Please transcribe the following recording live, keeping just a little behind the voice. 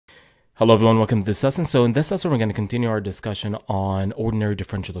Hello everyone, welcome to this lesson. So in this lesson, we're going to continue our discussion on ordinary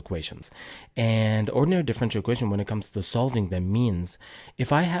differential equations. And ordinary differential equation, when it comes to solving them, means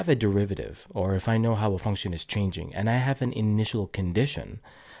if I have a derivative, or if I know how a function is changing, and I have an initial condition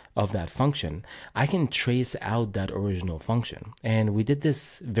of that function, I can trace out that original function. And we did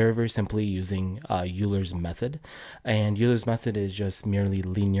this very, very simply using Euler's method. And Euler's method is just merely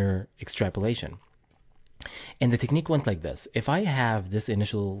linear extrapolation. And the technique went like this. If I have this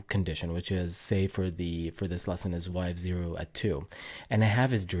initial condition, which is, say, for this lesson is y of 0 at 2, and I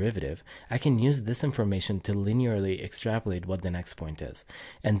have its derivative, I can use this information to linearly extrapolate what the next point is.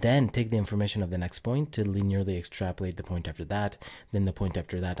 And then take the information of the next point to linearly extrapolate the point after that, then the point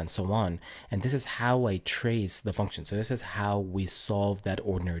after that, and so on. And this is how I trace the function. So this is how we solve that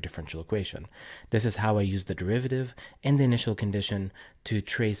ordinary differential equation. This is how I use the derivative and the initial condition to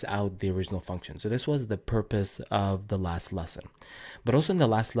trace out the original function. So this was the purpose of the last lesson. But also in the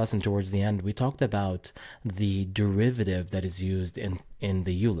last lesson, towards the end, we talked about the derivative that is used in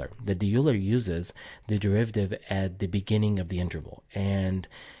the Euler. That the Euler uses the derivative at the beginning of the interval. And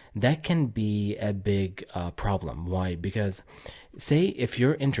that can be a big problem. Why? Because say if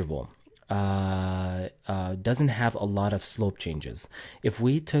your interval doesn't have a lot of slope changes, if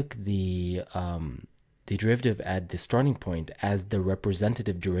we took the derivative at the starting point as the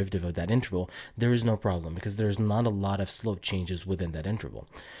representative derivative of that interval, there is no problem because there's not a lot of slope changes within that interval.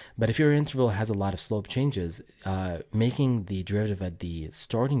 But if your interval has a lot of slope changes, making the derivative at the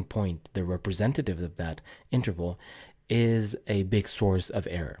starting point the representative of that interval is a big source of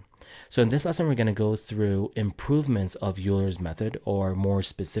error. So in this lesson, we're going to go through improvements of Euler's method, or more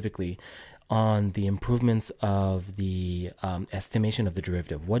specifically, on the improvements of the estimation of the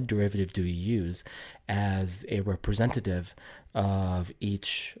derivative. What derivative do we use as a representative of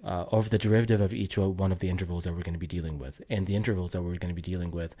each, of the derivative of each one of the intervals that we're going to be dealing with? And the intervals that we're going to be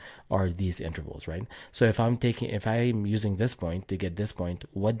dealing with are these intervals, right? So if I'm using this point to get this point,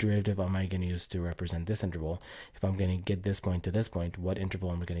 what derivative am I going to use to represent this interval? If I'm going to get this point to this point, what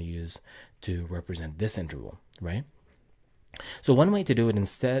interval am I going to use to represent this interval, right? So one way to do it,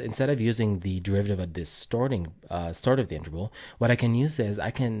 instead of using the derivative at this start of the interval, what I can use is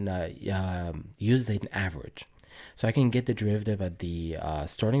I can use an average. So I can get the derivative at the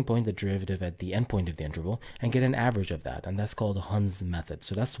starting point, the derivative at the end point of the interval, and get an average of that. And that's called Heun's method.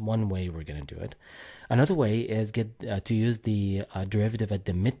 So that's one way we're going to do it. Another way is to use the derivative at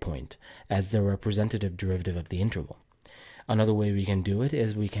the midpoint as the representative derivative of the interval. Another way we can do it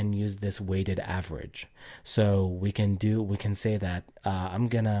is we can use this weighted average. So we can say that I'm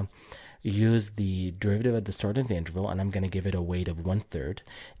gonna use the derivative at the start of the interval, and I'm going to give it a weight of 1/3,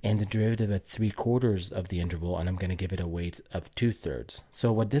 and the derivative at 3/4 of the interval, and I'm going to give it a weight of 2/3.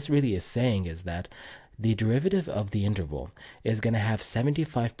 So what this really is saying is that the derivative of the interval is going to have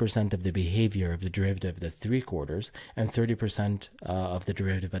 75% of the behavior of the derivative at the 3/4 and 30% of the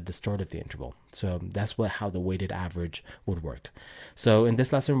derivative at the start of the interval. So that's how the weighted average would work. So in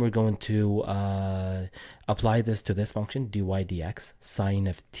this lesson, we're going to apply this to this function, dy dx, sine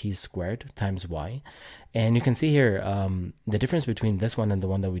of t squared times y. And you can see here the difference between this one and the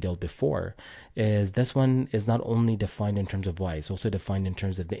one that we dealt before is this one is not only defined in terms of y, it's also defined in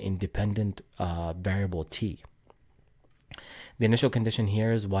terms of the independent variable t. The initial condition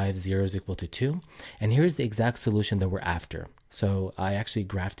here is y of 0 is equal to 2. And here's the exact solution that we're after. So I actually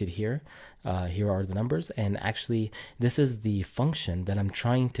graphed it here. Here are the numbers. And actually, this is the function that I'm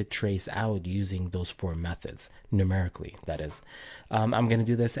trying to trace out using those 4 methods, numerically, that is. I'm going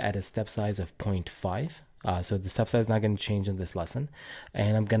to do this at a step size of 0.5. So the step size is not going to change in this lesson.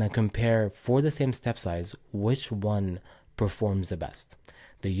 And I'm going to compare, for the same step size, which one performs the best.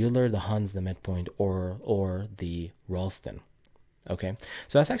 The Euler, the Heun's, the midpoint, or the Ralston. Okay,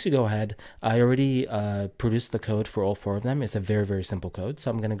 so let's actually go ahead. I already produced the code for all 4 of them. It's a very, very simple code. So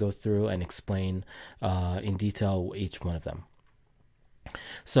I'm going to go through and explain in detail each one of them.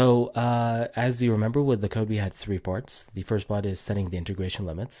 So as you remember, with the code, we had 3 parts. The first part is setting the integration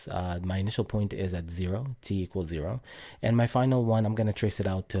limits. My initial point is at 0, t equals 0. And my final one, I'm going to trace it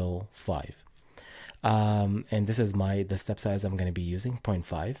out till 5. And this is the step size I'm going to be using,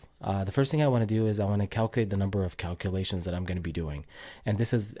 0.5. The first thing I want to do is I want to calculate the number of calculations that I'm going to be doing. And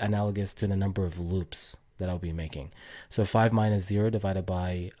this is analogous to the number of loops that I'll be making. So 5 minus 0 divided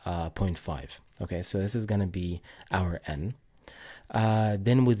by 0.5. Okay, so this is going to be our n.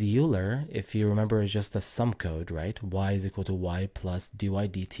 Then with Euler, if you remember, it's just a sum code, right? Y is equal to y plus dy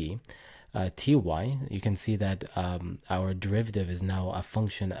dt. Ty, you can see that our derivative is now a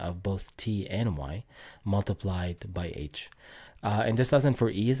function of both t and y multiplied by h. And this lesson for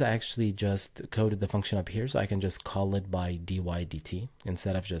ease, I actually just coded the function up here, so I can just call it by dy dt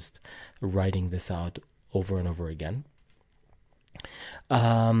instead of just writing this out over and over again.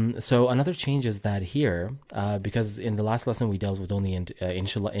 So another change is that here, because in the last lesson we dealt with only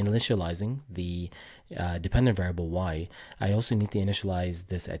initializing the dependent variable y, I also need to initialize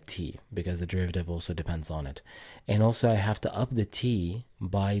this at t because the derivative also depends on it. And also I have to up the t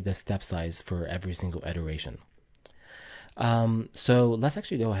by the step size for every single iteration. So let's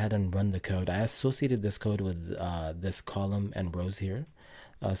actually go ahead and run the code. I associated this code with this column and rows here.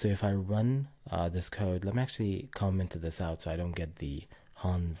 So if I run this code, let me actually comment this out so I don't get the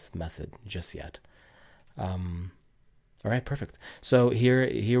Heun's method just yet. All right, perfect. So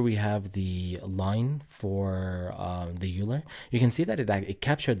here we have the line for the Euler. You can see that it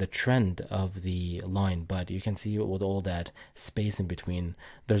captured the trend of the line, but you can see with all that space in between,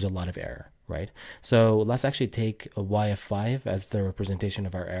 there's a lot of error, right? So let's actually take a y of 5 as the representation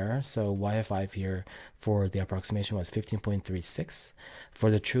of our error. So y of 5 here for the approximation was 15.36. For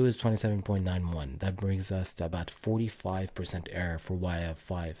the true is 27.91. That brings us to about 45% error for y of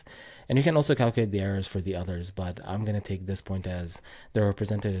 5. And you can also calculate the errors for the others, but I'm going to take this point as the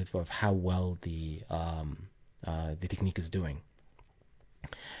representative of how well the technique is doing.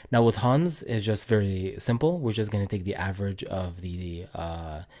 Now with Heun's, it's just very simple. We're just going to take the average of the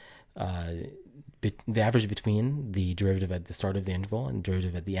average between the derivative at the start of the interval and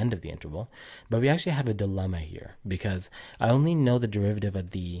derivative at the end of the interval. But we actually have a dilemma here because I only know the derivative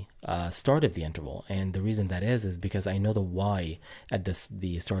at the start of the interval, and the reason that is because I know the y at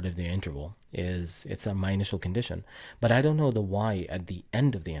the start of the interval it's my initial condition, but I don't know the y at the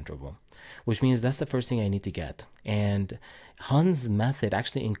end of the interval, which means that's the first thing I need to get. And Heun's method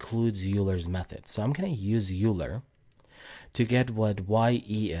actually includes Euler's method, so I'm going to use Euler to get what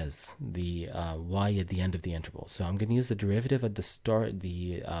ye is, the y at the end of the interval. So I'm going to use the derivative at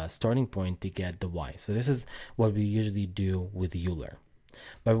the starting point to get the y. So this is what we usually do with Euler.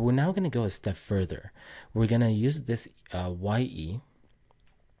 But we're now going to go a step further. We're going to use this ye,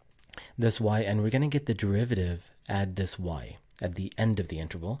 and we're going to get the derivative at this y at the end of the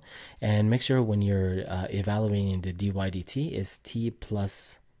interval. And make sure when you're evaluating the dy dt is t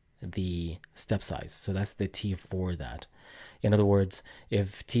plus the step size. So that's the t for that. In other words,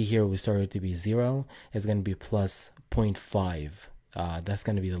 if t here we started to be 0, it's going to be plus 0.5. That's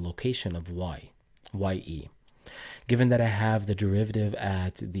going to be the location of ye. Given that I have the derivative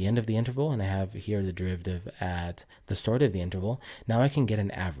at the end of the interval and I have here the derivative at the start of the interval, now I can get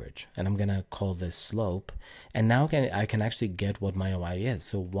an average, and I'm going to call this slope. And now I can actually get what my y is.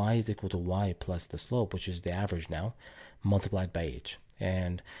 So y is equal to y plus the slope, which is the average now, multiplied by h.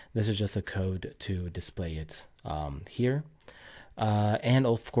 And this is just a code to display it here. And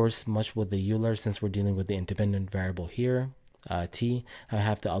of course, much with the Euler, since we're dealing with the independent variable here, t, I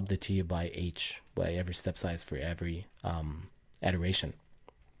have to up the t by h, by every step size for every iteration.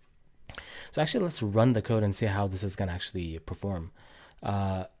 So actually, let's run the code and see how this is going to actually perform.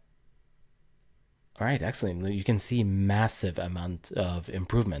 All right, excellent. You can see massive amount of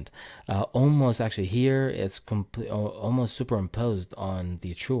improvement. Almost actually here it's almost superimposed on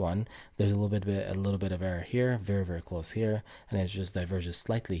the true one. There's a little bit of error here, very close here, and it just diverges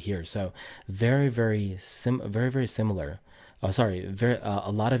slightly here. So very similar.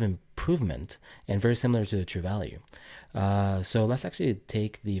 A lot of improvement and very similar to the true value. So let's actually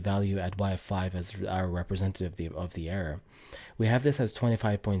take the value at y of 5 as our representative of the error. We have this as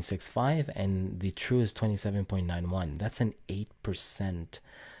 25.65 and the true is 27.91. That's an 8%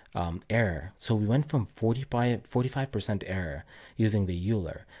 error. So we went from 45% error using the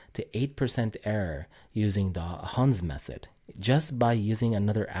Euler to 8% error using the Heun's method, just by using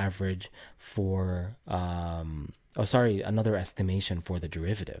another average for another estimation for the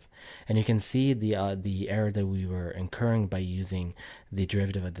derivative. And you can see the error that we were incurring by using the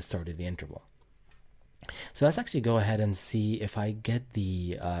derivative at the start of the interval. So let's actually go ahead and see if I get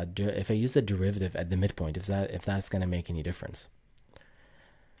the if I use the derivative at the midpoint, if that's going to make any difference.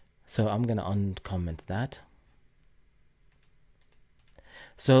 So I'm going to uncomment that.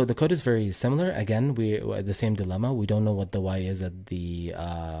 So the code is very similar. Again, we the same dilemma. We don't know what the y is at the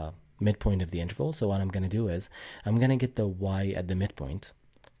midpoint of the interval. So what I'm going to do is I'm going to get the y at the midpoint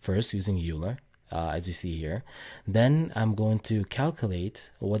first using Euler, as you see here. Then I'm going to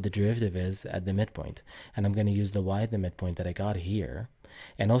calculate what the derivative is at the midpoint. And I'm going to use the y at the midpoint that I got here.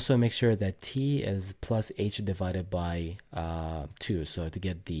 And also make sure that t is plus h divided by 2. So to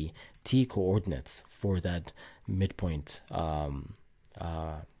get the t coordinates for that midpoint, the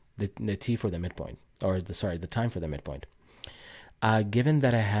t for the midpoint, or the time for the midpoint. Given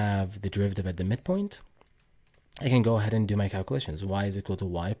that I have the derivative at the midpoint, I can go ahead and do my calculations. Y is equal to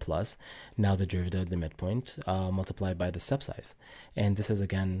y plus now the derivative of the midpoint multiplied by the step size. And this is,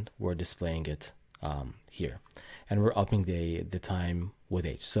 again, we're displaying it here. And we're upping the time with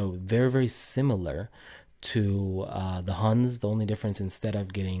h. So very, very similar to the Heun's. The only difference, instead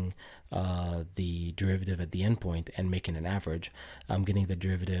of getting the derivative at the endpoint and making an average, I'm getting the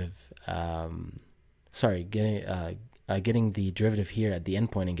derivative, getting the derivative here at the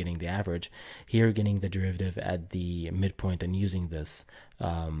endpoint and getting the average. Here, getting the derivative at the midpoint and using this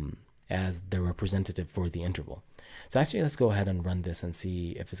as the representative for the interval. So actually, let's go ahead and run this and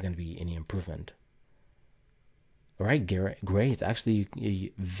see if it's going to be any improvement. All right, great. Actually,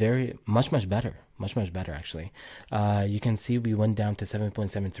 very much better. Much better, actually. You can see we went down to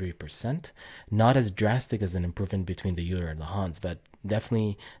 7.73%. Not as drastic as an improvement between the Euler and the Heun's, but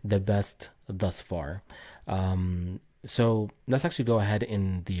definitely the best thus far. So let's actually go ahead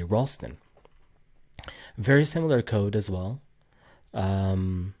in the Ralston. Very similar code as well.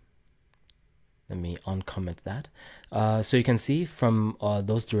 Let me uncomment that. So you can see from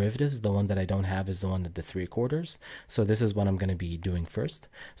those derivatives, the one that I don't have is the one at the 3/4. So this is what I'm going to be doing first.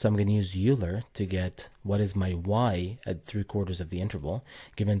 So I'm going to use Euler to get what is my y at 3/4 of the interval.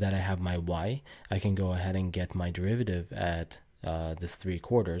 Given that I have my y, I can go ahead and get my derivative at this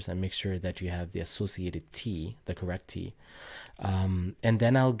 3/4 and make sure that you have the associated t, the correct t. And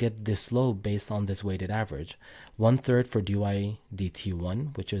then I'll get the slope based on this weighted average. 1/3 for dy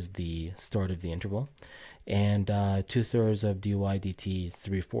dt1, which is the start of the interval, and 2/3 of dy dt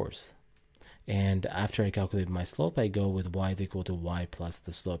 3/4. And after I calculate my slope, I go with y is equal to y plus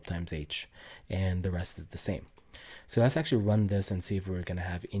the slope times h, and the rest is the same. So let's actually run this and see if we're going to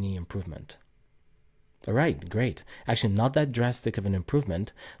have any improvement. All right, great. Actually, not that drastic of an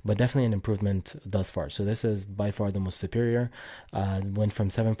improvement, but definitely an improvement thus far. So this is by far the most superior. Went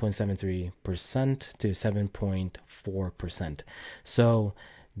from 7.73% to 7.4%. So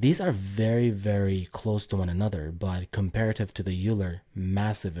these are very, very close to one another, but comparative to the Euler,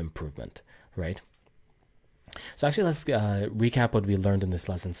 massive improvement, right? So actually, let's recap what we learned in this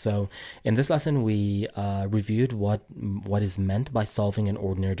lesson. So in this lesson, we reviewed what is meant by solving an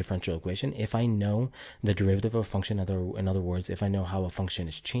ordinary differential equation. If I know the derivative of a function, in other words, if I know how a function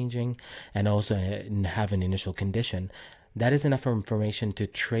is changing and also have an initial condition, that is enough information to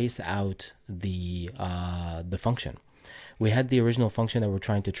trace out the function. We had the original function that we're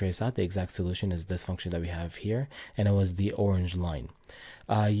trying to trace out. The exact solution is this function that we have here, and it was the orange line.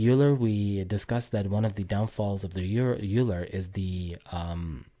 Euler, we discussed that one of the downfalls of the Euler is the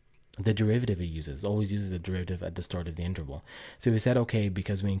derivative it uses. Always uses the derivative at the start of the interval. So we said, okay,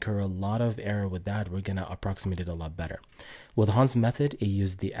 because we incur a lot of error with that, we're going to approximate it a lot better. With Heun's method, it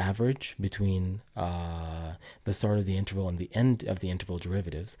used the average between the start of the interval and the end of the interval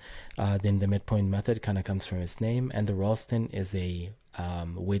derivatives. Then the midpoint method kind of comes from its name, and the Ralston is a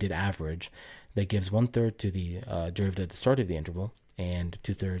weighted average that gives 1/3 to the derivative at the start of the interval and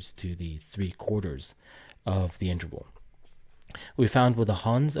 2/3 to the 3/4 of the interval. We found with the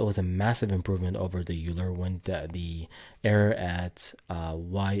Heun's, it was a massive improvement over the Euler when the error at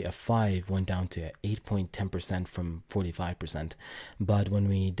y of 5 went down to 8.10% from 45%. But when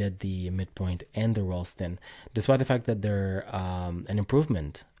we did the midpoint and the Ralston, despite the fact that they're an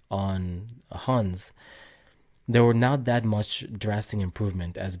improvement on Heun's, there were not that much drastic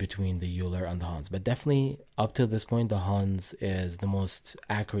improvement as between the Euler and the Heun's. But definitely up to this point, the Heun's is the most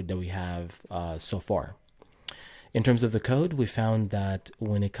accurate that we have so far. In terms of the code, we found that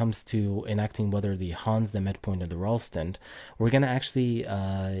when it comes to enacting whether the Heun's, the midpoint, or the Ralston, we're going to actually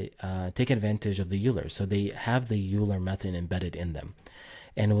take advantage of the Euler. So they have the Euler method embedded in them.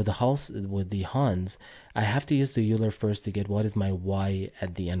 And with the Heun's, I have to use the Euler first to get what is my y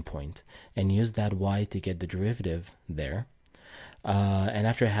at the endpoint, and use that y to get the derivative there. And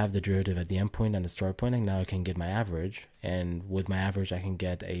after I have the derivative at the endpoint and the start point, now I can get my average. And with my average, I can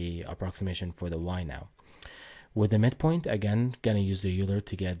get a approximation for the y now. With the midpoint, again, going to use the Euler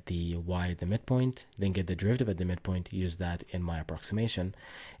to get the y at the midpoint, then get the derivative at the midpoint, use that in my approximation.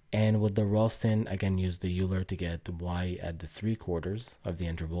 And with the Ralston, again, use the Euler to get the y at the 3/4 of the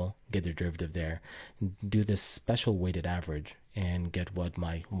interval, get the derivative there, do this special weighted average, and get what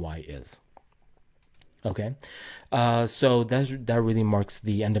my y is. Okay, so that really marks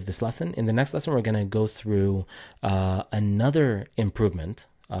the end of this lesson. In the next lesson, we're going to go through another improvement.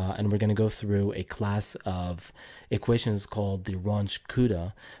 And we're going to go through a class of equations called the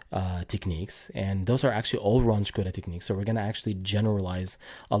Runge-Kutta techniques. And those are actually all Runge-Kutta techniques. So we're going to actually generalize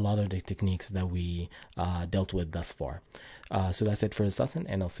a lot of the techniques that we dealt with thus far. So that's it for this lesson,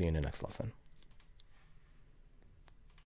 and I'll see you in the next lesson.